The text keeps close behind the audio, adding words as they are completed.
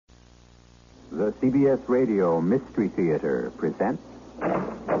The CBS Radio Mystery Theater presents...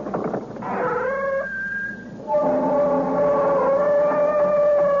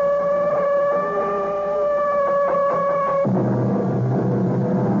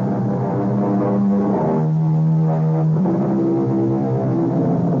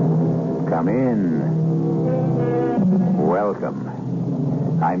 Come in.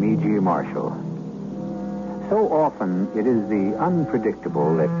 Welcome. I'm E.G. Marshall. So often, it is the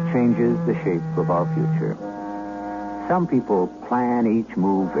unpredictable that changes the shape of our future. Some people plan each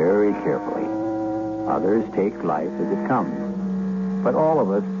move very carefully. Others take life as it comes. But all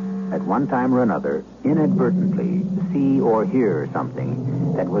of us, at one time or another, inadvertently see or hear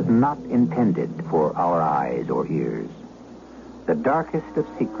something that was not intended for our eyes or ears. The darkest of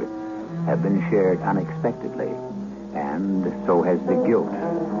secrets have been shared unexpectedly, and so has the guilt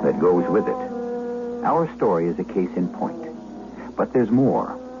that goes with it. Our story is a case in point. But there's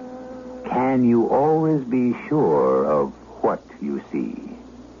more. Can you always be sure of what you see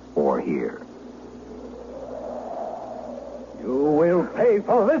or hear? You will pay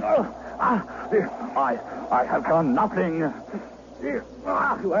for this. I have done nothing. You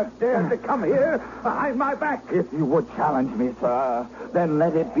have dared to come here behind my back. If you would challenge me, sir, then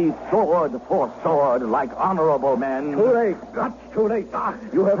let it be sword for sword, like honorable men. Too late. Much too late.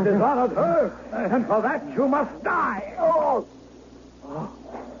 You have dishonored her, and for that you must die.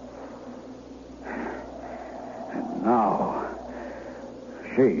 And now,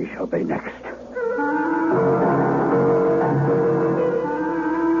 she shall be next.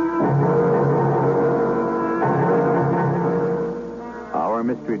 Our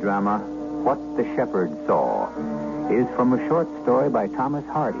mystery drama, What the Shepherd Saw, is from a short story by Thomas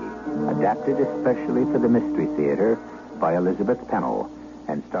Hardy, adapted especially for the Mystery Theater by Elizabeth Pennell,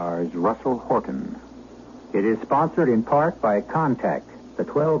 and stars Russell Horton. It is sponsored in part by Contact, the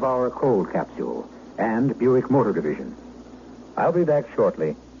 12-hour cold capsule, and Buick Motor Division. I'll be back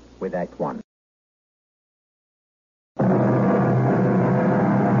shortly with Act One.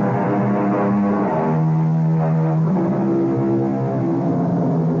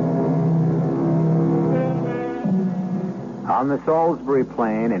 On the Salisbury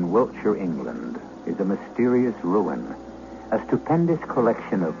Plain in Wiltshire, England, is a mysterious ruin, a stupendous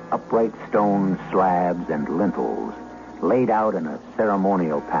collection of upright stone slabs and lintels laid out in a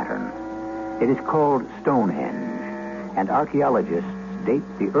ceremonial pattern. It is called Stonehenge, and archaeologists date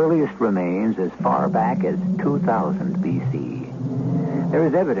the earliest remains as far back as 2000 B.C. There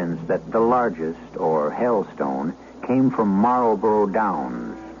is evidence that the largest, or Hellstone, came from Marlborough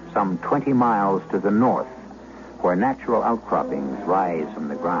Downs, some 20 miles to the north, where natural outcroppings rise from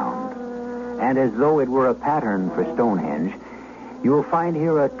the ground. And as though it were a pattern for Stonehenge, you will find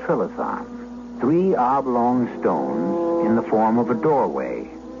here a trilithon, 3 oblong stones in the form of a doorway,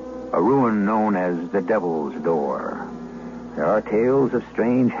 a ruin known as the Devil's Door. There are tales of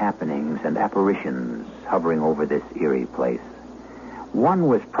strange happenings and apparitions hovering over this eerie place. One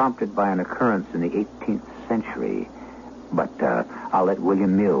was prompted by an occurrence in the 18th century, but I'll let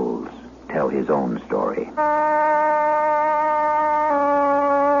William Mills tell his own story.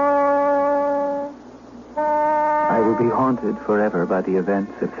 I will be haunted forever by the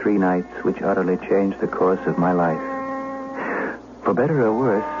events of 3 nights which utterly changed the course of my life. For better or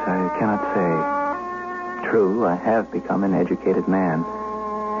worse, I cannot say. True, I have become an educated man,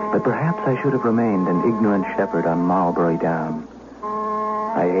 but perhaps I should have remained an ignorant shepherd on Marlbury Down.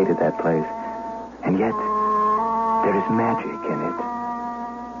 I hated that place, and yet there is magic in it.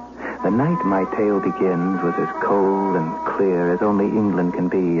 The night my tale begins was as cold and clear as only England can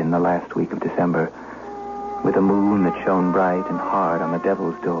be in the last week of December, with a moon that shone bright and hard on the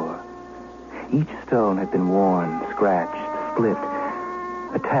Devil's Door. Each stone had been worn, scratched, split,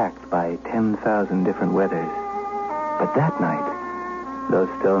 attacked by 10,000 different weathers. But that night, those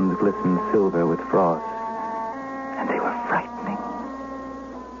stones glistened silver with frost, and they were frightening.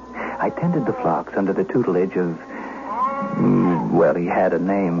 I tended the flocks under the tutelage of... well, he had a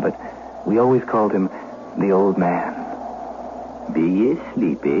name, but we always called him the Old Man. Be ye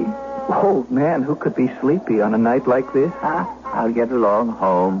sleepy? Old man, who could be sleepy on a night like this? I'll get along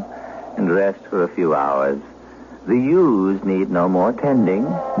home and rest for a few hours. The ewes need no more tending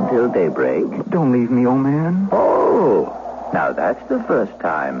until daybreak. Don't leave me, old man. Oh, now that's the first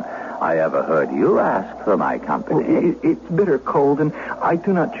time I ever heard you ask for my company. It's bitter cold, and I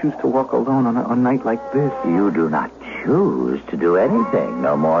do not choose to walk alone on a night like this. You do not choose to do anything,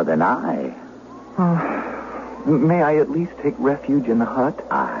 no more than I. May I at least take refuge in the hut?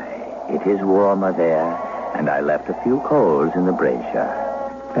 Aye, it is warmer there, and I left a few coals in the brazier.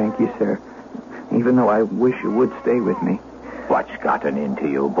 Thank you, sir. Even though I wish you would stay with me. What's gotten into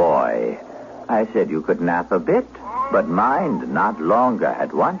you, boy? I said you could nap a bit, but mind, not longer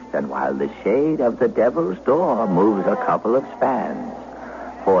at once than while the shade of the devil's door moves a couple of spans.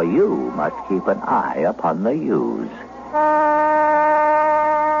 For you must keep an eye upon the ewes.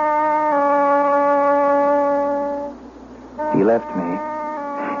 He left me,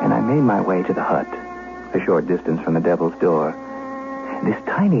 and I made my way to the hut, a short distance from the devil's door. This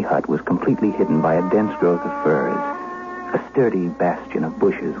tiny hut was completely hidden by a dense growth of firs, a sturdy bastion of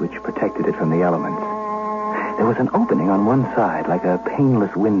bushes which protected it from the elements. There was an opening on one side, like a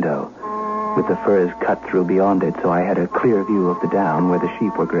paneless window, with the firs cut through beyond it, so I had a clear view of the down where the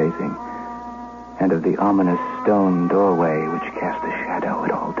sheep were grazing, and of the ominous stone doorway which cast a shadow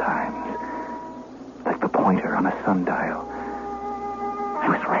at all times, like the pointer on a sundial. I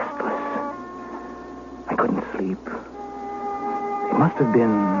was restless. I couldn't sleep. It must have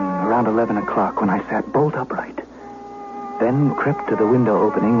been around 11 o'clock when I sat bolt upright, then crept to the window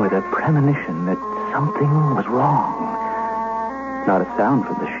opening with a premonition that something was wrong. Not a sound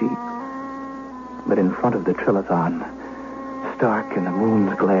from the sheep, but in front of the trilithon, stark in the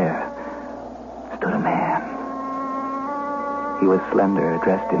moon's glare, stood a man. He was slender,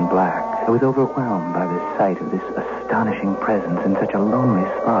 dressed in black. I was overwhelmed by the sight of this astonishing presence in such a lonely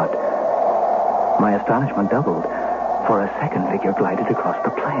spot. My astonishment doubled, for a second figure glided across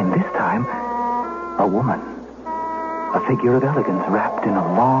the plain. This time, a woman. A figure of elegance wrapped in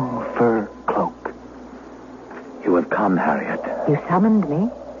a long fur cloak. You have come, Harriet. You summoned me?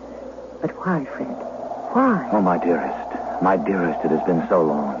 But why, Fred? Why? Oh, my dearest, it has been so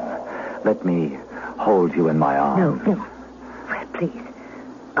long. Let me hold you in my arms. No. Fred, please.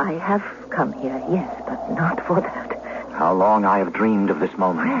 I have come here, yes, but not for that. How long I have dreamed of this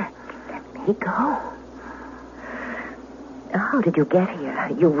moment. Fred, let me go. How did you get here?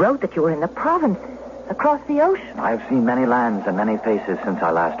 You wrote that you were in the provinces, across the ocean. I have seen many lands and many faces since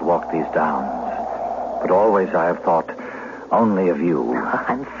I last walked these downs. But always I have thought only of you. Oh,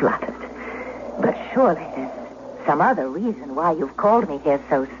 I'm flattered. But surely there's some other reason why you've called me here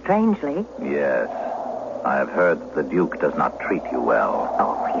so strangely. Yes. I have heard that the Duke does not treat you well.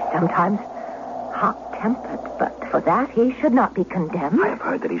 Oh, he's sometimes hot-tempered, but for that he should not be condemned. I have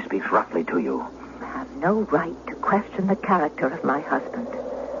heard that he speaks roughly to you. I have no right to question the character of my husband.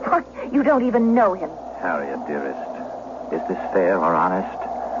 Why, you don't even know him. Harriet, dearest, is this fair or honest?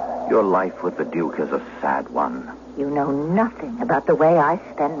 Your life with the Duke is a sad one. You know nothing about the way I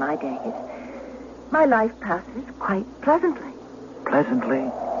spend my days. My life passes quite pleasantly. Pleasantly?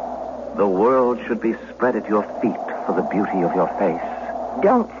 The world should be spread at your feet for the beauty of your face.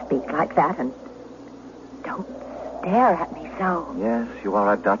 Don't speak like that, and don't stare at me so. Yes, you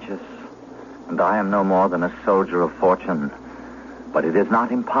are a duchess, and I am no more than a soldier of fortune. But it is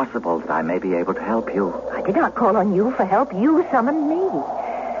not impossible that I may be able to help you. I did not call on you for help. You summoned me.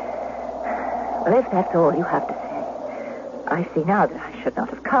 Well, if that's all you have to say, I see now that I should not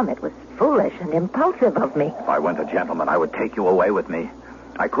have come. It was foolish and impulsive of me. If I weren't a gentleman, I would take you away with me.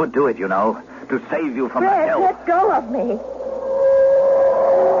 I could do it, you know, to save you from Fred, the hell. let go of me.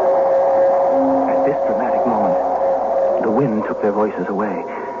 At this dramatic moment, the wind took their voices away,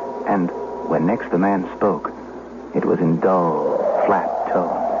 and when next the man spoke, it was in dull, flat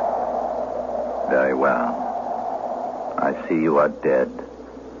tones. Very well. I see you are dead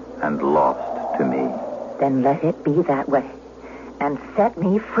and lost to me. Then let it be that way, and set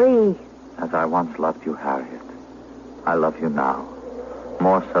me free. As I once loved you, Harriet, I love you now,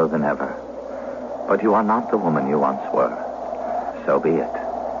 more so than ever. But you are not the woman you once were. So be it.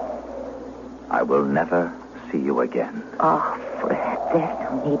 I will never see you again. Oh, Fred, there's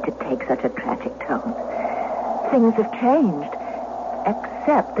no need to take such a tragic tone. Things have changed,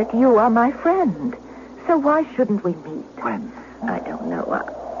 except that you are my friend. So why shouldn't we meet? When? I don't know.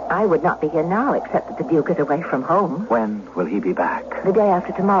 I would not be here now, except that the Duke is away from home. When will he be back? The day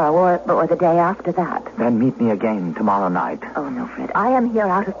after tomorrow, or the day after that. Then meet me again tomorrow night. Oh, no, Fred. I am here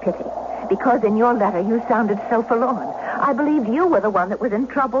out of pity. Because in your letter you sounded so forlorn. I believed you were the one that was in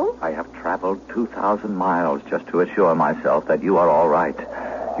trouble. I have traveled 2,000 miles just to assure myself that you are all right.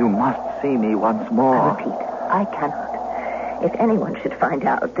 You must see me once more. I repeat, I cannot. If anyone should find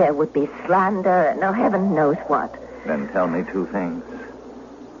out, there would be slander and heaven knows what. Then tell me two things.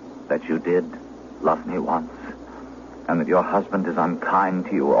 That you did love me once, and that your husband is unkind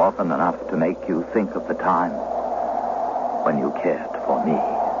to you often enough to make you think of the time when you cared for me.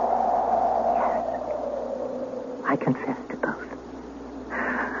 Yes, I confess to both.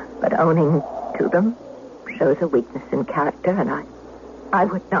 But owning to them shows a weakness in character, and I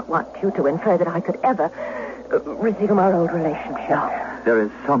would not want you to infer that I could ever resume our old relationship. There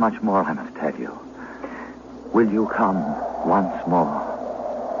is so much more I must tell you. Will you come once more?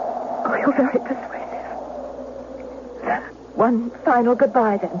 Oh, you're very persuasive. One final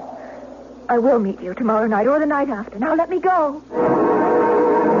goodbye, then. I will meet you tomorrow night or the night after. Now let me go.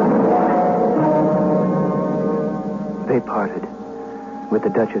 They parted, with the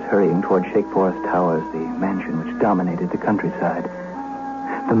Duchess hurrying toward Shake Forest Towers, the mansion which dominated the countryside.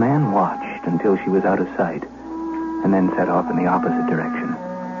 The man watched until she was out of sight, and then set off in the opposite direction.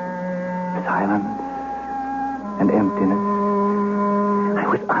 Silence and emptiness. I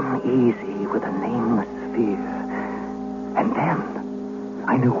was uneasy with a nameless fear. And then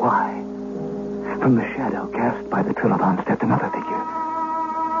I knew why. From the shadow cast by the Trilobon stepped another figure.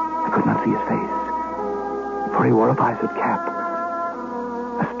 I could not see his face, for he wore a visored cap.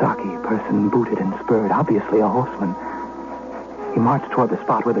 A stocky person, booted and spurred, obviously a horseman. He marched toward the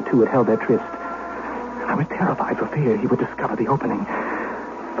spot where the two had held their tryst. I was terrified for fear he would discover the opening.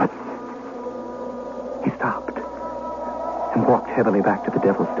 But he stopped and walked heavily back to the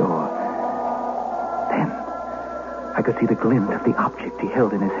Devil's Door. Then I could see the glint of the object he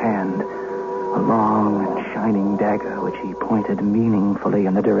held in his hand, a long and shining dagger which he pointed meaningfully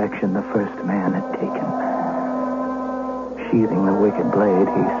in the direction the first man had taken. Sheathing the wicked blade,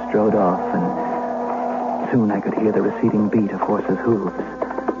 he strode off, and soon I could hear the receding beat of horses' hooves.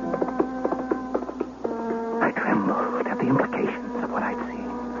 I trembled at the implications of what I'd seen.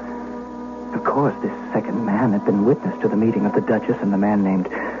 Of course, this second man had been witness to the meeting of the Duchess and the man named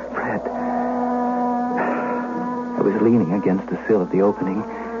Fred. I was leaning against the sill of the opening,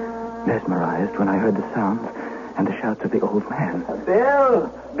 mesmerized when I heard the sounds and the shouts of the old man.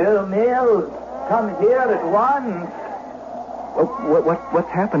 Bill Mills, come here at once. What's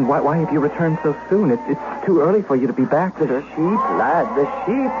happened? Why have you returned so soon? It's too early for you to be back, sir. Sheep, lad, the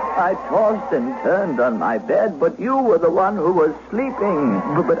sheep. I tossed and turned on my bed, but you were the one who was sleeping.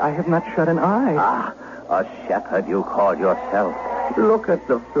 But I have not shut an eye. Ah, a shepherd you call yourself. Look at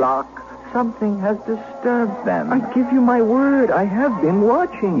the flock. Something has disturbed them. I give you my word. I have been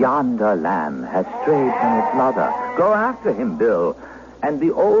watching. Yonder lamb has strayed from its mother. Go after him, Bill. And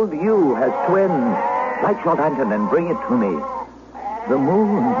the old ewe has twins. Light your lantern and bring it to me. The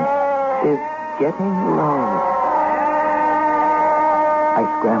moon is getting low. I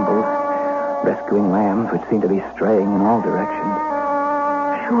scrambled, rescuing lambs which seemed to be straying in all directions.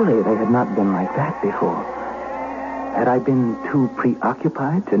 Surely they had not been like that before. Had I been too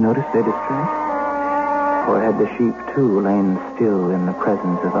preoccupied to notice their distress? Or had the sheep, too, lain still in the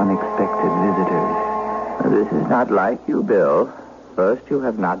presence of unexpected visitors? This is not like you, Bill. First, you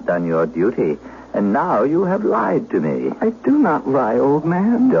have not done your duty, and now you have lied to me. I do not lie, old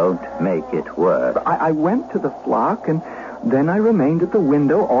man. Don't make it worse. I went to the flock, and then I remained at the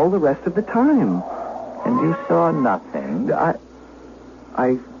window all the rest of the time. And you saw nothing?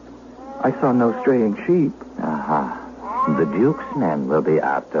 I saw no straying sheep. Aha. The Duke's men will be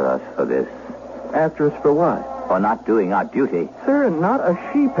after us for this. After us for what? For not doing our duty. Sir, not a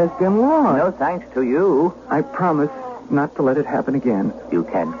sheep has been lost. No thanks to you. I promise not to let it happen again. You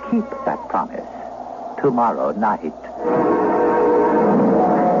can keep that promise. Tomorrow night.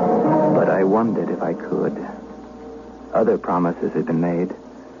 But I wondered if I could. Other promises had been made.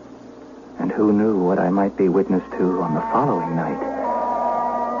 And who knew what I might be witness to on the following night?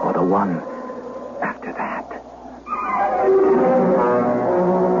 Or the one after that.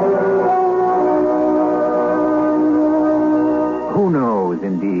 Who knows,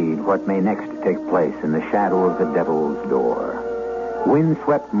 indeed, what may next take place in the shadow of the Devil's Door.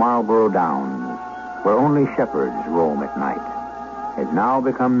 Windswept Marlborough Downs, where only shepherds roam at night, has now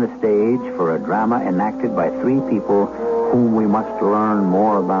become the stage for a drama enacted by three people whom we must learn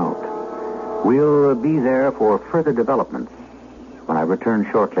more about. We'll be there for further developments when I return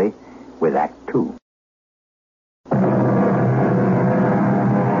shortly with Act 2.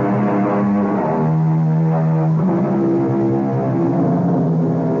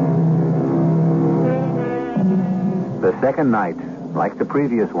 The second night, like the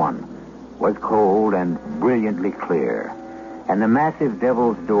previous one, was cold and brilliantly clear, and the massive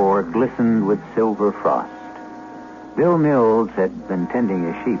Devil's Door glistened with silver frost. Bill Mills had been tending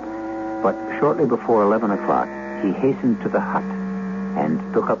his sheep, but shortly before 11 o'clock, he hastened to the hut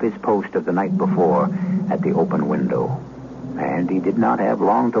and took up his post of the night before at the open window. And he did not have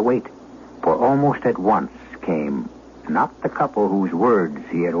long to wait, for almost at once came not the couple whose words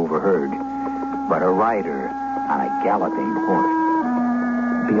he had overheard, but a rider on a galloping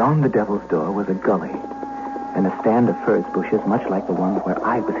horse. Beyond the Devil's Door was a gully and a stand of furze bushes much like the one where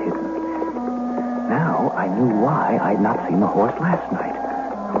I was hidden. Now I knew why I'd not seen the horse last night.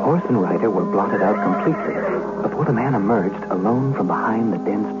 The horse and rider were blotted out completely before the man emerged alone from behind the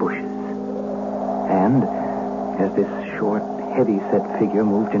dense bushes. And as this short, heavy-set figure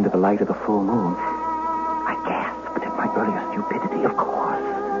moved into the light of the full moon. I gasped at my earlier stupidity, of course.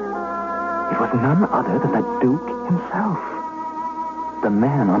 It was none other than the Duke himself. The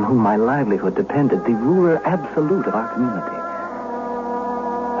man on whom my livelihood depended, the ruler absolute of our community.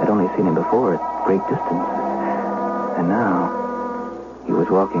 I'd only seen him before at great distances. And now, he was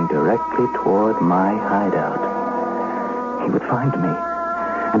walking directly toward my hideout. He would find me,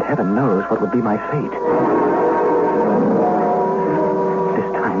 and heaven knows what would be my fate. This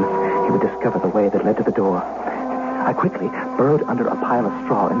time, he would discover the way that led to the door. I quickly burrowed under a pile of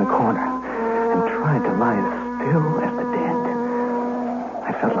straw in the corner and tried to lie as still as the dead.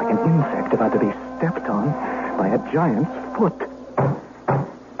 I felt like an insect about to be stepped on by a giant's foot.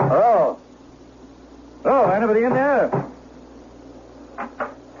 Hello? Oh, anybody in there?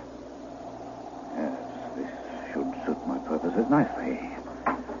 Yes, this should suit my purposes nicely.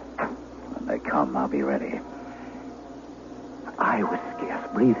 When they come, I'll be ready. I was scarce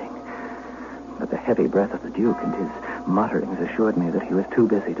breathing, but the heavy breath of the Duke and his mutterings assured me that he was too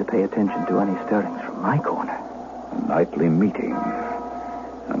busy to pay attention to any stirrings from my corner. A nightly meeting.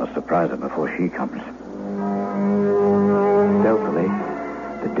 I must surprise her before she comes. Stealthily,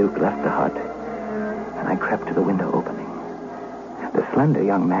 the Duke left the hut, and I crept to the window opening. The slender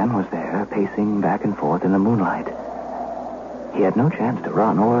young man was there, pacing back and forth in the moonlight. He had no chance to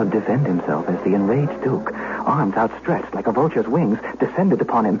run or defend himself as the enraged Duke, arms outstretched like a vulture's wings, descended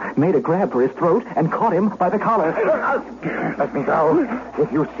upon him, made a grab for his throat, and caught him by the collar. Let me go.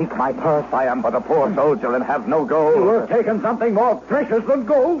 If you seek my purse, I am but a poor soldier and have no gold. You have taken something more precious than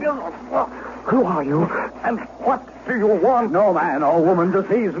gold. Who are you? And what do you want? No man or woman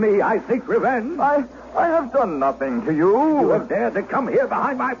deceives me. I seek revenge. I have done nothing to you. You have dared to come here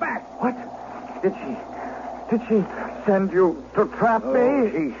behind my back. What? Did she send you to trap me?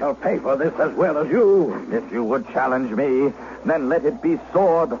 She shall pay for this as well as you. If you would challenge me, then let it be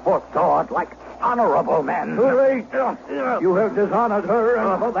sword for sword, like honorable men. Wait. You have dishonored her,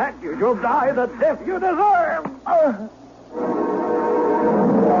 and for that you shall die the death you deserve.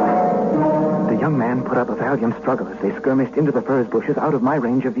 The young man put up a valiant struggle as they skirmished into the furze bushes out of my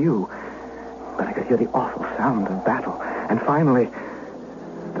range of view. But I could hear the awful sound of battle, and finally,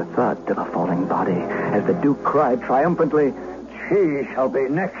 the thud of a falling body as the Duke cried triumphantly, She shall be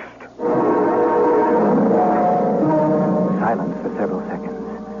next. Silence for several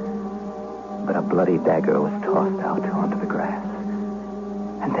seconds. But a bloody dagger was tossed out onto the grass.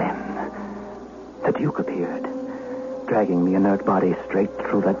 And then the Duke appeared, dragging the inert body straight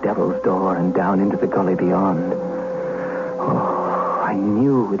through the devil's door and down into the gully beyond. Oh, I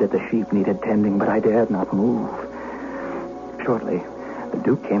knew that the sheep needed tending, but I dared not move. Shortly, the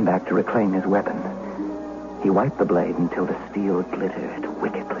Duke came back to reclaim his weapon. He wiped the blade until the steel glittered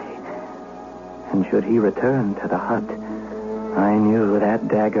wickedly. And should he return to the hut, I knew that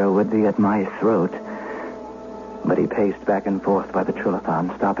dagger would be at my throat. But he paced back and forth by the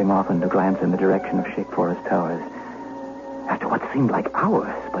trilithon, stopping often to glance in the direction of Shake Forest Towers. After what seemed like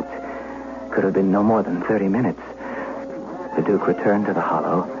hours, but could have been no more than 30 minutes, the Duke returned to the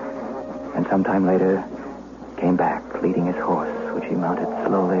hollow, and sometime later came back, leading his horse, which he mounted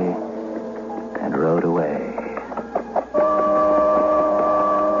slowly and rode away.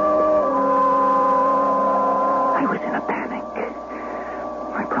 I was in a panic.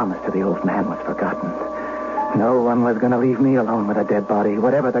 My promise to the old man was forgotten. No one was going to leave me alone with a dead body.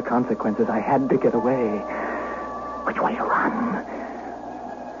 Whatever the consequences, I had to get away. Which way to run?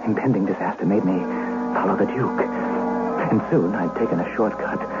 Impending disaster made me follow the Duke. And soon I'd taken a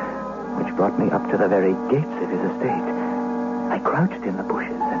shortcut, which brought me up to the very gates of his estate. I crouched in the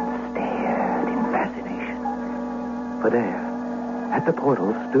bushes and stared in fascination. For there, at the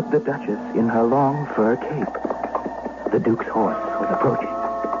portal, stood the Duchess in her long fur cape. The Duke's horse was approaching.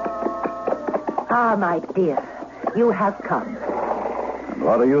 Ah, my dear, you have come. And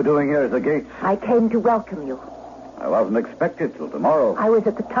what are you doing here at the gates? I came to welcome you. I wasn't expected till tomorrow. I was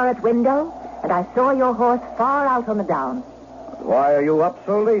at the turret window, and I saw your horse far out on the down. Why are you up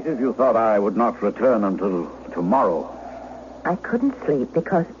so late if you thought I would not return until tomorrow? I couldn't sleep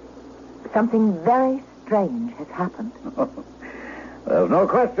because something very strange has happened. There's no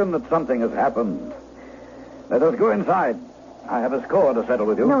question that something has happened. Let us go inside. I have a score to settle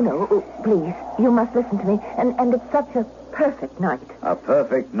with you. No, please. You must listen to me. And it's such a perfect night. A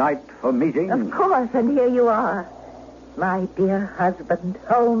perfect night for meeting? Of course, and here you are. My dear husband,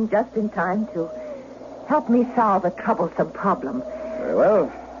 home just in time to help me solve a troublesome problem. Very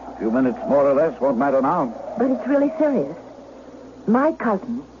well. A few minutes more or less won't matter now. But it's really serious. My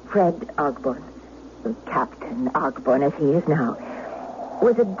cousin, Fred Ogborn, Captain Ogborn as he is now,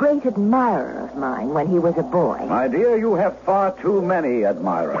 was a great admirer of mine when he was a boy. My dear, you have far too many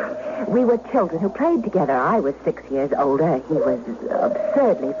admirers. We were children who played together. I was 6 years older. He was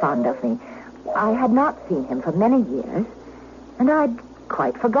absurdly fond of me. I had not seen him for many years, and I'd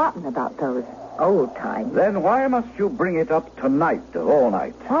quite forgotten about those old times. Then why must you bring it up tonight, all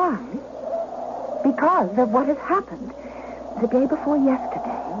night? Why? Because of what has happened. The day before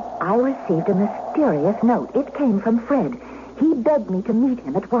yesterday, I received a mysterious note. It came from Fred. He begged me to meet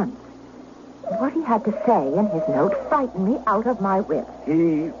him at once. What he had to say in his note frightened me out of my wits.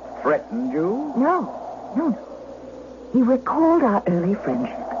 He threatened you? No. He recalled our early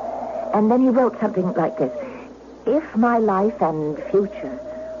friendship. And then he wrote something like this. If my life and future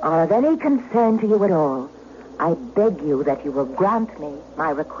are of any concern to you at all, I beg you that you will grant me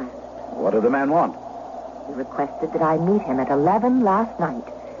my request. What did the man want? He requested that I meet him at 11 last night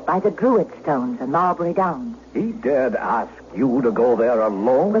by the Druid Stones in Marbury Downs. He dared ask you to go there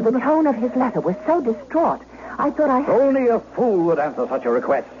alone? But the tone of his letter was so distraught, I thought I... Only a fool would answer such a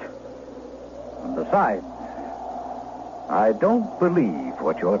request. And besides, I don't believe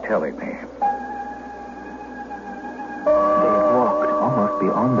what you're telling me. They had walked almost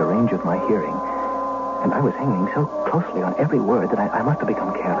beyond the range of my hearing, and I was hanging so closely on every word that I must have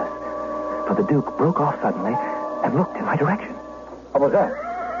become careless. For the Duke broke off suddenly and looked in my direction. What was that?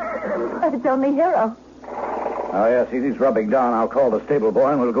 It's only Hero. Oh, yes, he's rubbing down. I'll call the stable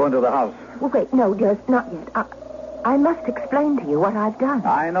boy and we'll go into the house. Well, wait, no, dearest, not yet. I must explain to you what I've done.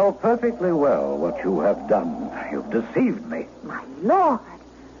 I know perfectly well what you have done. You've deceived me. My Lord,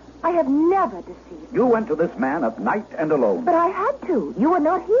 I have never deceived you. You went to this man at night and alone. But I had to. You were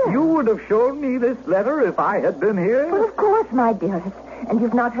not here. You would have shown me this letter if I had been here? Well, of course, my dearest. And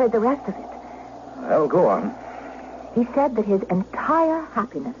you've not heard the rest of it. Well, go on. He said that his entire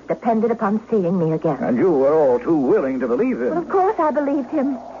happiness depended upon seeing me again. And you were all too willing to believe him. Well, of course I believed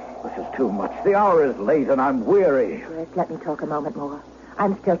him. This is too much. The hour is late and I'm weary. Dearest, let me talk a moment more.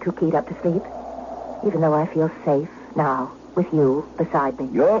 I'm still too keyed up to sleep, even though I feel safe now with you beside me.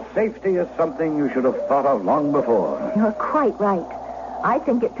 Your safety is something you should have thought of long before. You're quite right. I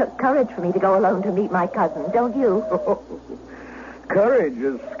think it took courage for me to go alone to meet my cousin, don't you? Courage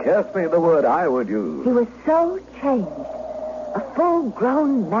is scarcely the word I would use. He was so changed. A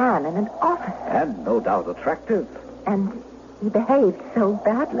full-grown man and an officer. And no doubt attractive. And he behaved so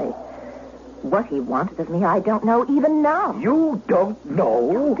badly. What he wanted of me, I don't know even now. You don't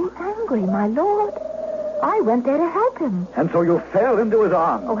know? Don't be angry, my lord. I went there to help him. And so you fell into his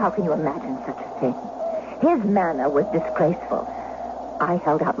arms. Oh, how can you imagine such a thing? His manner was disgraceful. I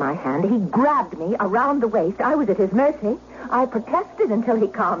held out my hand. He grabbed me around the waist. I was at his mercy. I protested until he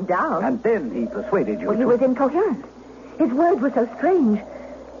calmed down. And then he persuaded you Well, he was incoherent. His words were so strange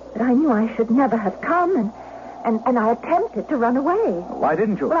that I knew I should never have come, and I attempted to run away. Why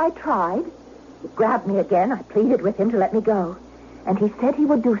didn't you? Well, I tried. He grabbed me again. I pleaded with him to let me go. And he said he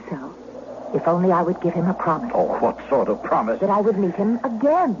would do so if only I would give him a promise. Oh, what sort of promise? That I would meet him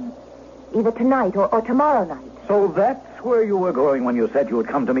again, either tonight or tomorrow night. So that's where you were going when you said you would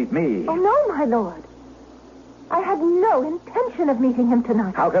come to meet me. Oh, no, my lord. I had no intention of meeting him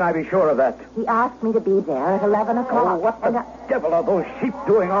tonight. How can I be sure of that? He asked me to be there at 11 o'clock. Oh, what the devil are those sheep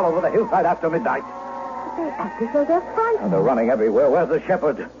doing all over the hillside after midnight? They act as though they're frightened. And they're running everywhere. Where's the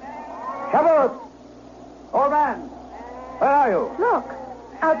shepherd? Shepherd! Old man! Where are you? Look,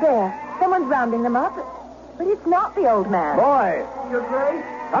 out there. Someone's rounding them up. But it's not the old man. Boy! Your Grace?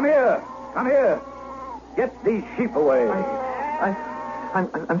 Come here! Come here! Get these sheep away.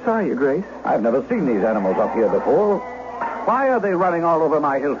 I'm sorry, Your Grace. I've never seen these animals up here before. Why are they running all over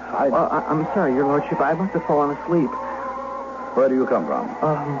my hillside? Well, I'm sorry, Your Lordship. I must have fallen asleep. Where do you come from?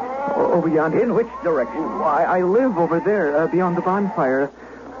 Over yonder. In which direction? I live over there, beyond the bonfire.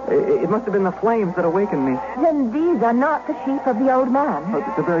 It must have been the flames that awakened me. Then these are not the sheep of the old man. Oh,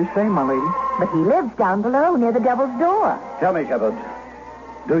 it's the very same, my lady. But he lives down below near the Devil's Door. Tell me, shepherd,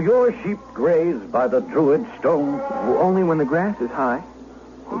 do your sheep graze by the Druid Stone? Only when the grass is high.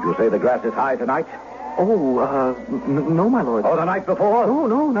 Would you say the grass is high tonight? Oh, no, my lord. Or the night before?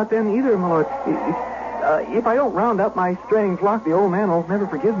 No, not then either, my lord. If I don't round up my straying flock, the old man will never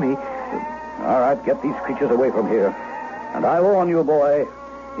forgive me. All right, get these creatures away from here. And I warn you, boy,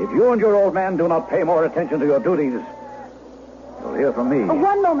 if you and your old man do not pay more attention to your duties, you'll hear from me. Oh,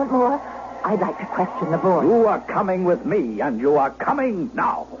 one moment more. I'd like to question the boy. You are coming with me, and you are coming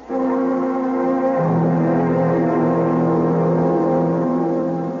now.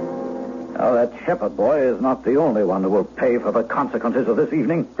 Now, that shepherd boy is not the only one who will pay for the consequences of this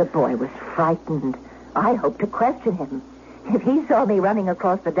evening. The boy was frightened. I hoped to question him. If he saw me running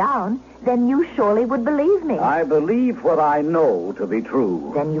across the down, then you surely would believe me. I believe what I know to be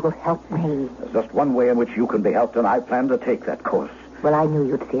true. Then you will help me. There's just one way in which you can be helped, and I plan to take that course. Well, I knew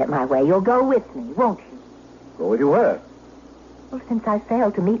you'd see it my way. You'll go with me, won't you? Go with you where? Well, since I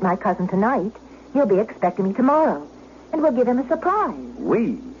failed to meet my cousin tonight, he'll be expecting me tomorrow. And we'll give him a surprise.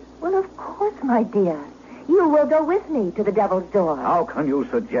 We? Well, of course, my dear. You will go with me to the Devil's Door. How can you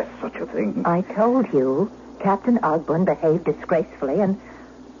suggest such a thing? I told you Captain Ogburn behaved disgracefully, and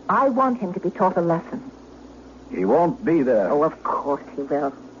I want him to be taught a lesson. He won't be there. Oh, of course he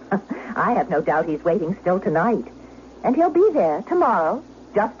will. I have no doubt he's waiting still tonight. And he'll be there tomorrow,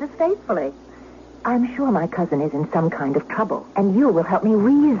 just as faithfully. I'm sure my cousin is in some kind of trouble, and you will help me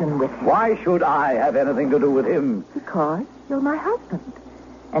reason with him. Why should I have anything to do with him? Because you're my husband.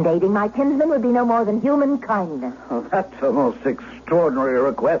 And aiding my kinsman would be no more than human kindness. Oh, that's a most extraordinary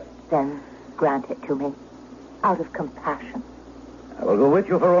request. Then grant it to me, out of compassion. I will go with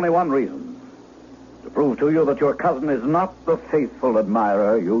you for only one reason. To prove to you that your cousin is not the faithful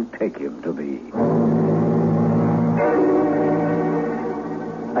admirer you take him to be.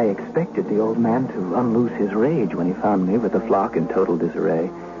 I expected the old man to unloose his rage when he found me with the flock in total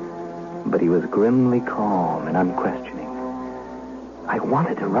disarray. But he was grimly calm and unquestioning. I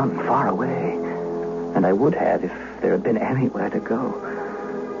wanted to run far away, and I would have if there had been anywhere to go.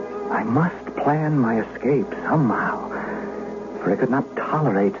 I must plan my escape somehow, for I could not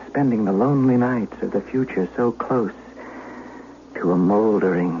tolerate spending the lonely nights of the future so close to a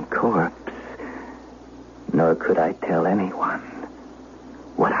moldering corpse. Nor could I tell anyone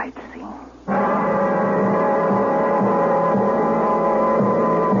what I'd seen.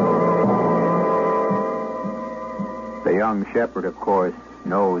 The young shepherd, of course,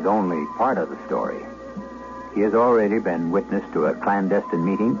 knows only part of the story. He has already been witness to a clandestine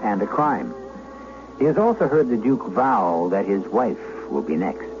meeting and a crime. He has also heard the Duke vow that his wife will be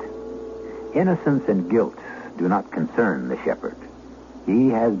next. Innocence and guilt do not concern the shepherd. He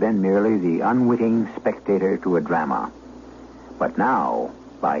has been merely the unwitting spectator to a drama. But now,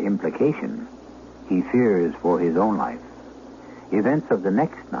 by implication, he fears for his own life. Events of the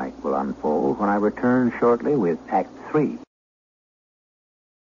next night will unfold when I return shortly with Act 3.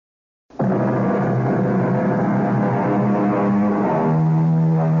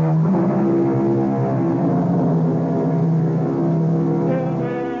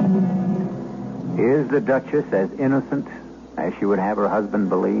 Is the Duchess as innocent as she would have her husband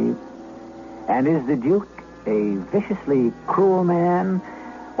believe? And is the Duke a viciously cruel man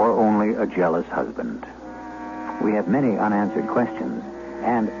or only a jealous husband? We have many unanswered questions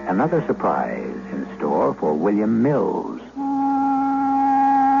and another surprise in store for William Mills.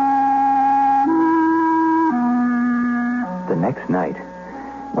 The next night,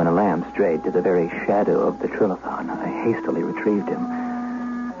 when a lamb strayed to the very shadow of the Trilithon, I hastily retrieved him,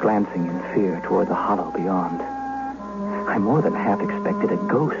 glancing in fear toward the hollow beyond. I more than half expected a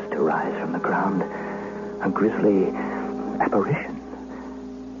ghost to rise from the ground, a grisly apparition.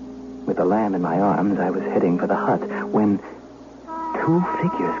 With the lamb in my arms, I was heading for the hut when two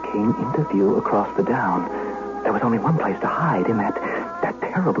figures came into view across the down. There was only one place to hide, in that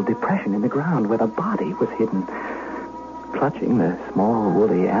terrible depression in the ground where the body was hidden. Clutching the small,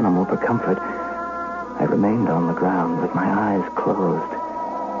 woolly animal for comfort, I remained on the ground with my eyes closed.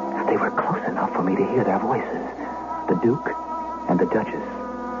 They were close enough for me to hear their voices, the Duke and the Duchess.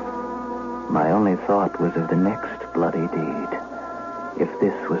 My only thought was of the next bloody deed. If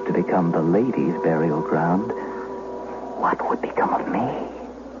this was to become the lady's burial ground, what would become of me?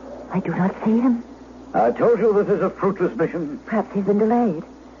 I do not see him. I told you this is a fruitless mission. Perhaps he's been delayed.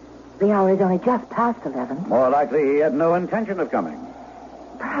 The hour is only just past 11. More likely he had no intention of coming.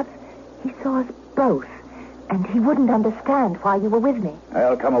 Perhaps he saw us both, and he wouldn't understand why you were with me.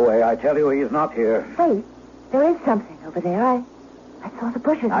 I'll come away. I tell you, he is not here. Wait, there is something over there. I saw the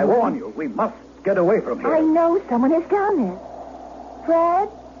bushes. I warn you, we must get away from here. I know someone is down there. Fred?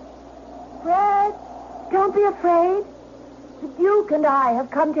 Fred? Don't be afraid. The Duke and I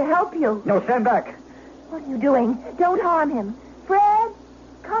have come to help you. No, stand back. What are you doing? Don't harm him. Fred,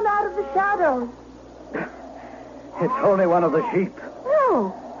 come out of the shadows. It's only one of the sheep.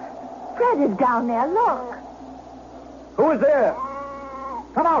 No. Fred is down there. Look. Who is there?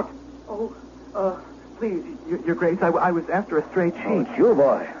 Come out. Oh, please, Your Grace, I was after a stray Oh, sheep. it's you,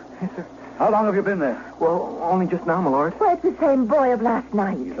 boy. Yes, sir. How long have you been there? Well, only just now, my lord. Well, it's the same boy of last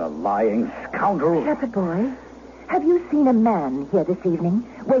night. He's a lying scoundrel. Shepherd boy, have you seen a man here this evening,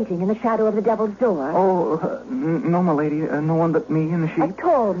 waiting in the shadow of the Devil's Door? Oh, no, my lady. No one but me and the A sheep.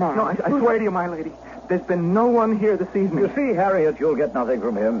 tall man. No, I swear to you, my lady, there's been no one here this evening. You see, Harriet, you'll get nothing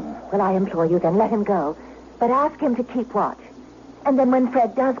from him. Well, I implore you then, let him go. But ask him to keep watch. And then when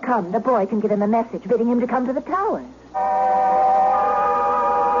Fred does come, the boy can give him a message bidding him to come to the towers.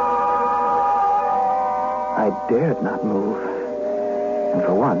 I dared not move. And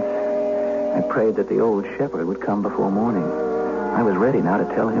for once, I prayed that the old shepherd would come before morning. I was ready now to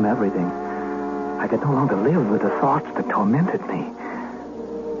tell him everything. I could no longer live with the thoughts that tormented me.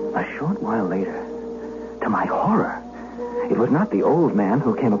 A short while later, to my horror, it was not the old man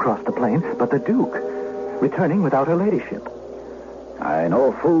who came across the plain, but the Duke, returning without her ladyship. I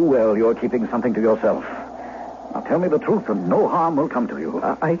know full well you're keeping something to yourself. Now tell me the truth and no harm will come to you.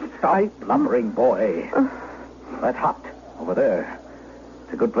 Stop blubbering, boy. That hut over there.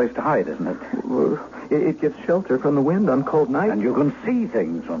 It's a good place to hide, isn't it? Well, it gives shelter from the wind on cold nights. And you can see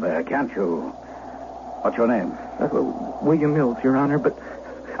things from there, can't you? What's your name? William Mills, Your Honor, but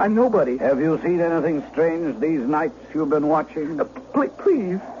I'm nobody. Have you seen anything strange these nights you've been watching?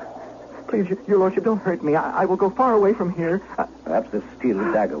 Please, Your Lordship, don't hurt me. I will go far away from here. Perhaps this steel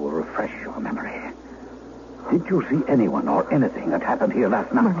dagger will refresh your memory. Did you see anyone or anything that happened here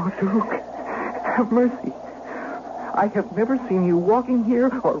last night? My Lord Duke, have mercy. I have never seen you walking here,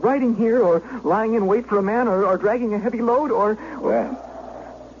 or riding here, or lying in wait for a man, or dragging a heavy load, or... Well,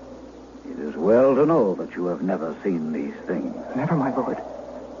 it is well to know that you have never seen these things. Never, my lord.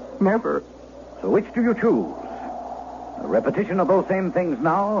 Never. So which do you choose? A repetition of those same things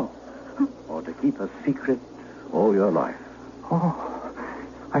now, or to keep a secret all your life? Oh,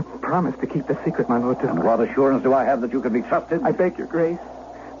 I promise to keep the secret, my Lord Duke. And what assurance do I have that you can be trusted? I beg your grace.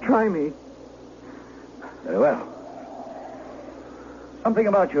 Try me. Very well. Something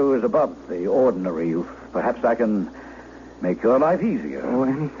about you is above the ordinary youth. Perhaps I can make your life easier. Oh,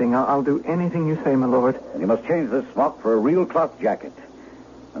 anything. I'll do anything you say, my lord. And you must change this smock for a real cloth jacket.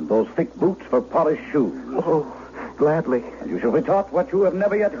 And those thick boots for polished shoes. Oh, gladly. And you shall be taught what you have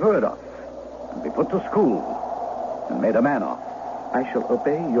never yet heard of. And be put to school. And made a man of. I shall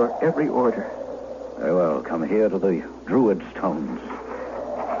obey your every order. Very well. Come here to the Druid stones.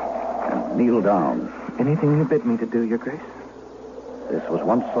 And kneel down. Anything you bid me to do, your grace. This was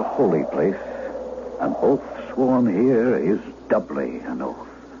once a holy place. An oath sworn here is doubly an oath.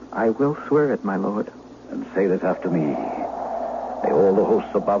 I will swear it, my lord. And say this after me. May all the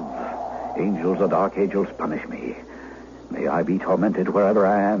hosts above, angels and archangels, punish me. May I be tormented wherever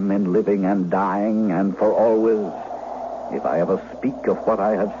I am, in living and dying, and for always, if I ever speak of what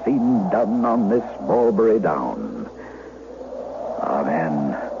I have seen done on this Mulberry Down.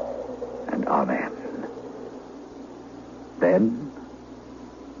 Amen and amen. Then,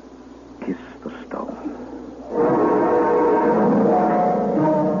 kiss the stone.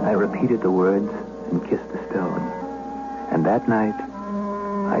 I repeated the words and kissed the stone. And that night,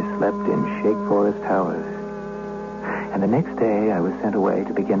 I slept in Shake Forest Towers. And the next day, I was sent away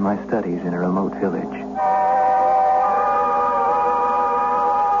to begin my studies in a remote village.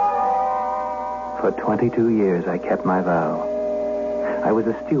 For 22 years, I kept my vow. I was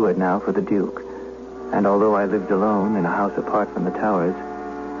a steward now for the Duke. And although I lived alone in a house apart from the towers,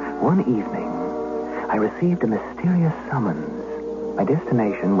 one evening, I received a mysterious summons. My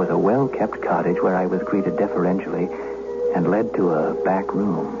destination was a well-kept cottage where I was greeted deferentially and led to a back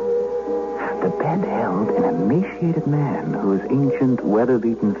room. The bed held an emaciated man whose ancient,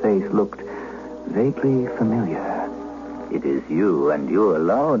 weather-beaten face looked vaguely familiar. It is you and you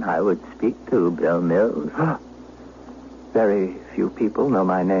alone I would speak to, Bill Mills. Very few people know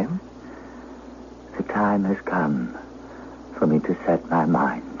my name. The time has come for me to set my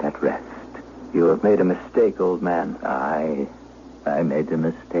mind at rest. You have made a mistake, old man. I made a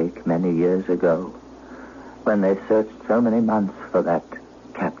mistake many years ago when they searched so many months for that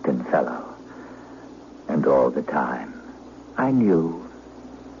captain fellow. And all the time, I knew.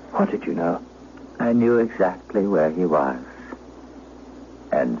 What did you know? I knew exactly where he was.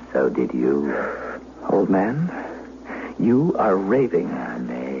 And so did you. Old man, you are raving.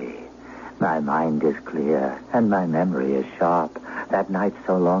 Nay, my mind is clear, and my memory is sharp. That night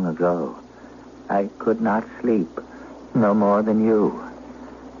so long ago, I could not sleep, no more than you.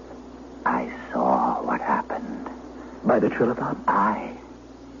 I saw what happened. By the Trilithon? Aye.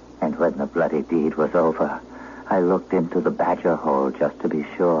 And when the bloody deed was over, I looked into the badger hole just to be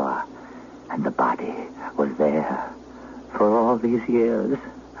sure. And the body was there for all these years,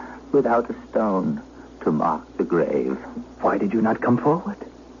 without a stone to mark the grave. Why did you not come forward?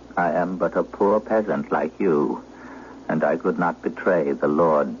 I am but a poor peasant like you, and I could not betray the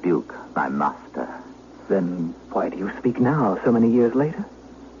Lord Duke, my master. Then why do you speak now, so many years later?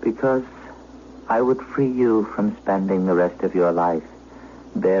 Because I would free you from spending the rest of your life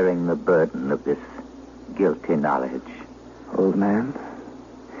bearing the burden of this guilty knowledge. Old man,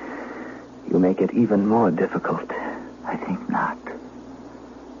 You make it even more difficult. I think not.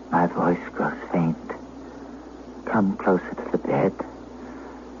 My voice grows faint. Come closer to the bed,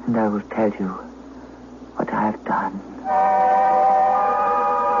 and I will tell you what I have done.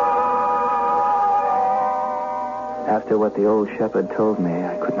 After what the old shepherd told me,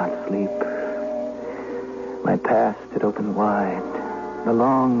 I could not sleep. My past had opened wide. The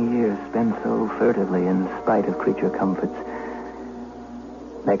long years spent so furtively in spite of creature comforts.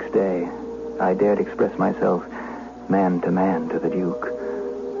 Next day, I dared express myself man to the Duke.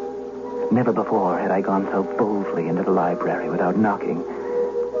 Never before had I gone so boldly into the library without knocking.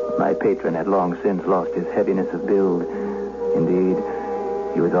 My patron had long since lost his heaviness of build. Indeed,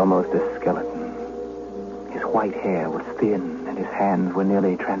 he was almost a skeleton. His white hair was thin, and his hands were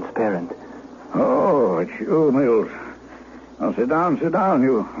nearly transparent. Oh, it's you, Mills. Now, sit down.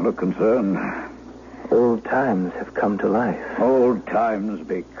 You look concerned. Old times have come to life. Old times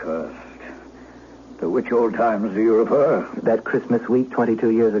be cursed. To which old times do you refer? That Christmas week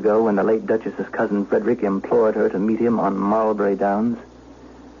 22 years ago when the late Duchess's cousin Frederick implored her to meet him on Marlbury Downs.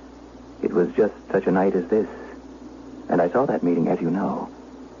 It was just such a night as this. And I saw that meeting, as you know.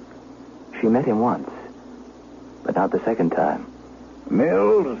 She met him once, but not the second time.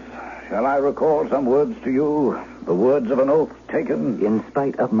 Mills, shall I recall some words to you? The words of an oath taken? In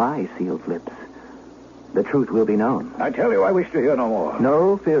spite of my sealed lips, the truth will be known. I tell you, I wish to hear no more.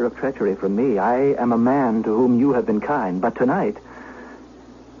 No fear of treachery from me. I am a man to whom you have been kind. But tonight,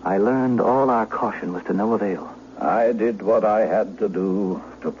 I learned all our caution was to no avail. I did what I had to do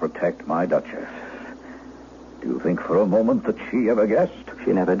to protect my Duchess. Do you think for a moment that she ever guessed?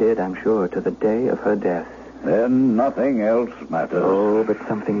 She never did, I'm sure, to the day of her death. Then nothing else matters. Oh, but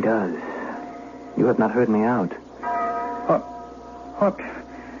something does. You have not heard me out.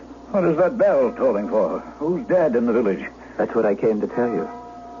 What is that bell tolling for? Who's dead in the village? That's what I came to tell you.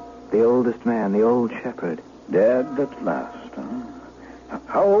 The oldest man, the old shepherd. Dead at last, huh?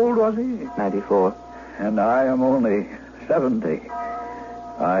 How old was he? 94. And I am only 70.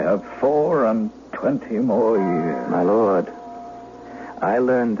 I have 24 more years. My lord, I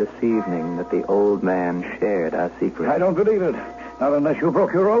learned this evening that the old man shared our secret. I don't believe it. Not unless you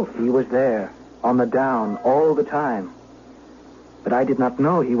broke your oath. He was there, on the down, all the time. But I did not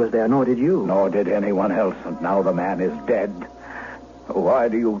know he was there, nor did you. Nor did anyone else, and now the man is dead. Why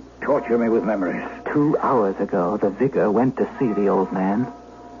do you torture me with memories? 2 hours ago, the vicar went to see the old man.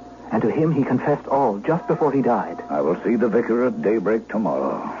 And to him he confessed all, just before he died. I will see the vicar at daybreak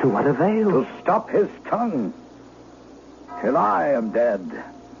tomorrow. To what avail? To stop his tongue. Till I am dead.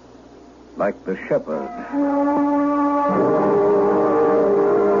 Like the shepherd.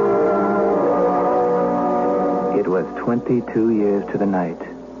 It was 22 years to the night.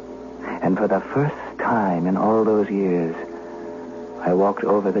 And for the first time in all those years, I walked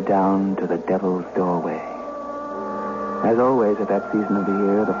over the down to the Devil's Doorway. As always at that season of the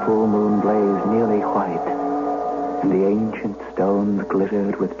year, the full moon blazed nearly white, and the ancient stones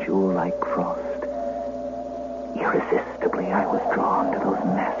glittered with jewel-like frost. Irresistibly, I was drawn to those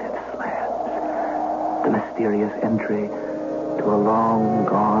massive slabs, the mysterious entry to a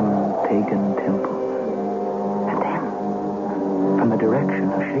long-gone pagan temple. And then, from the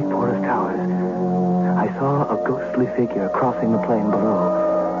direction of Shakeforest Towers, I saw a ghostly figure crossing the plain below.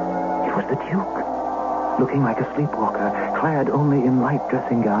 It was the Duke, looking like a sleepwalker, clad only in light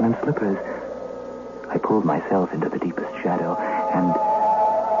dressing gown and slippers. I pulled myself into the deepest shadow, and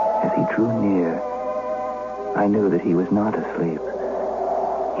as he drew near, I knew that he was not asleep.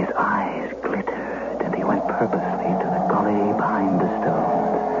 His eyes glittered, and he went purposely to the gully behind the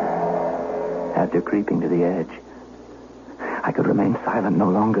stones. After creeping to the edge, I could remain silent no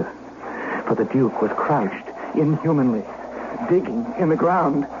longer, for the Duke was crouched, inhumanly, digging in the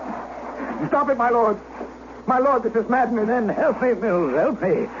ground. Stop it, my lord. My lord, this is maddening. Then help me, Mills, help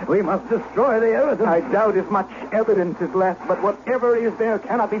me. We must destroy the evidence. I doubt if much evidence is left, but whatever is there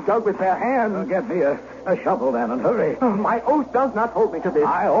cannot be dug with bare hands. Get me a shovel, then, and hurry. Oh, my oath does not hold me to this.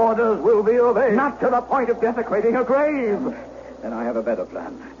 My orders will be obeyed. Not to the point of desecrating a grave. Then I have a better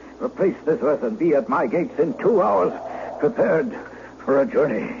plan. Replace this earth and be at my gates in 2 hours, prepared for a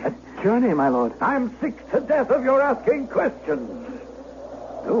journey. A journey, my lord? I'm sick to death of your asking questions.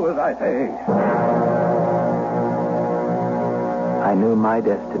 Do as I say. I knew my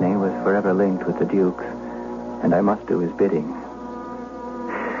destiny was forever linked with the Duke's, and I must do his bidding.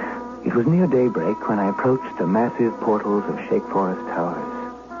 It was near daybreak when I approached the massive portals of Shakeforest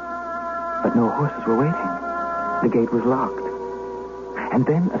Towers. But no horses were waiting. The gate was locked. And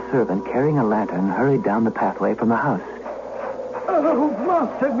then a servant carrying a lantern hurried down the pathway from the house. Oh,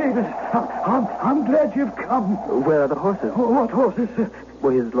 Master Mavis, I'm glad you've come. Where are the horses? What horses?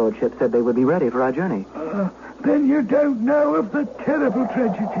 Well, his lordship said they would be ready for our journey. Then you don't know of the terrible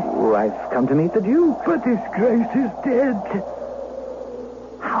tragedy. Oh, I've come to meet the Duke. But His Grace is dead.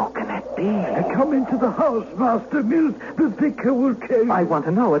 How can that be? Come into the house, Master Mills. The vicar will tell you. I want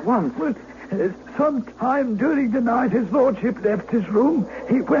to know at once. Well, sometime during the night, his lordship left his room.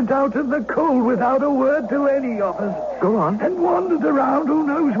 He went out in the cold without a word to any of us. Go on. And wandered around who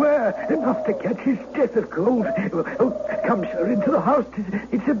knows where, enough to catch his death of cold. Oh, come, sir, into the house.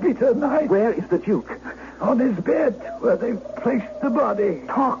 It's a bitter night. Where is the Duke? On his bed, where they placed the body.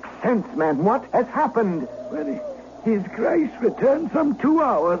 Talk sense, man. What has happened? Well, His Grace returned some 2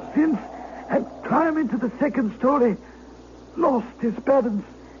 hours since and climbed into the second story, lost his balance,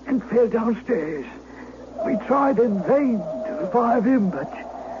 and fell downstairs. We tried in vain to revive him, but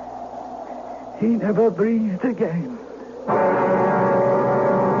he never breathed again.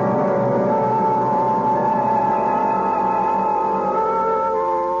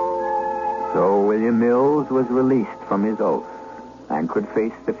 So William Mills was released from his oath and could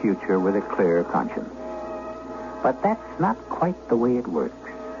face the future with a clear conscience. But that's not quite the way it works.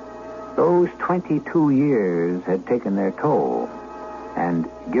 Those 22 years had taken their toll, and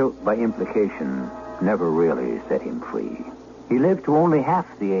guilt by implication never really set him free. He lived to only half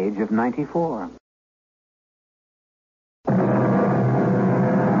the age of 94.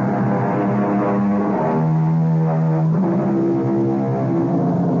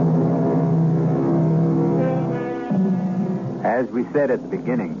 As we said at the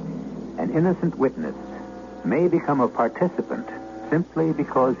beginning, an innocent witness may become a participant simply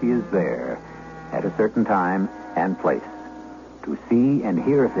because he is there at a certain time and place to see and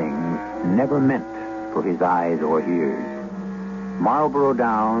hear things never meant for his eyes or ears. Marlborough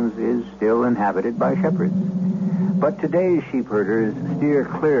Downs is still inhabited by shepherds, but today's sheep herders steer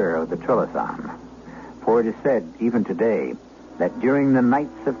clear of the Trellisan, for it is said even today that during the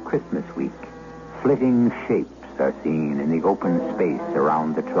nights of Christmas week, flitting shapes are seen in the open space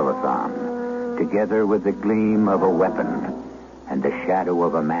around the Trellisan, together with the gleam of a weapon and the shadow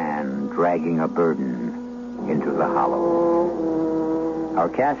of a man dragging a burden into the hollow. Our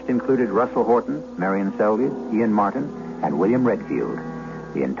cast included Russell Horton, Marion Seldes, Ian Martin, and William Redfield.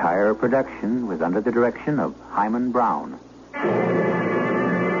 The entire production was under the direction of Hyman Brown.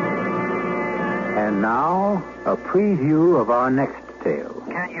 And now, a preview of our next tale.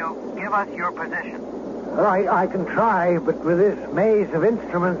 Can you give us your position? I can try, but with this maze of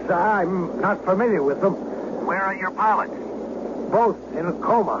instruments, I'm not familiar with them. Where are your pilots? Both in a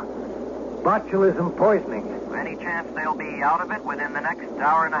coma. Botulism poisoning. Any chance they'll be out of it within the next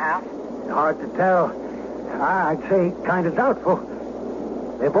hour and a half? Hard to tell. I'd say kind of doubtful.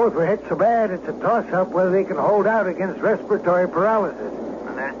 They both were hit so bad, it's a toss-up whether they can hold out against respiratory paralysis.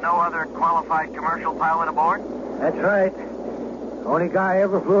 And there's no other qualified commercial pilot aboard? That's right. Only guy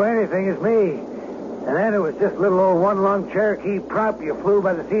ever flew anything is me. And then it was just little old one-lung Cherokee prop you flew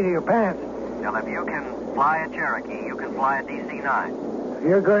by the seat of your pants. Well, if you can fly a Cherokee, you can fly a DC-9.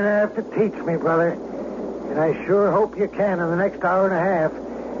 You're going to have to teach me, brother. And I sure hope you can in the next hour and a half.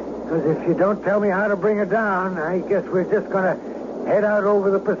 Because if you don't tell me how to bring her down, I guess we're just going to head out over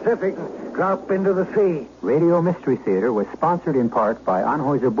the Pacific and drop into the sea. Radio Mystery Theater was sponsored in part by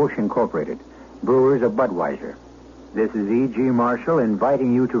Anheuser-Busch Incorporated, brewers of Budweiser. This is E.G. Marshall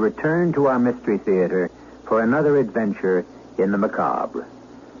inviting you to return to our Mystery Theater for another adventure in the macabre.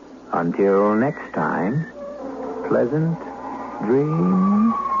 Until next time, pleasant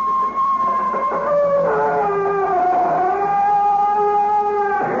dreams.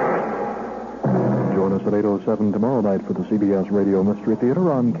 Join us at 8:07 tomorrow night for the CBS Radio Mystery Theater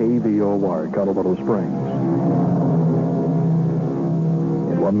on KVOR, Colorado Springs.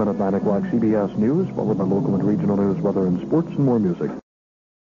 In 1 minute, 9 o'clock, CBS News, followed by local and regional news, weather, and sports, and more music.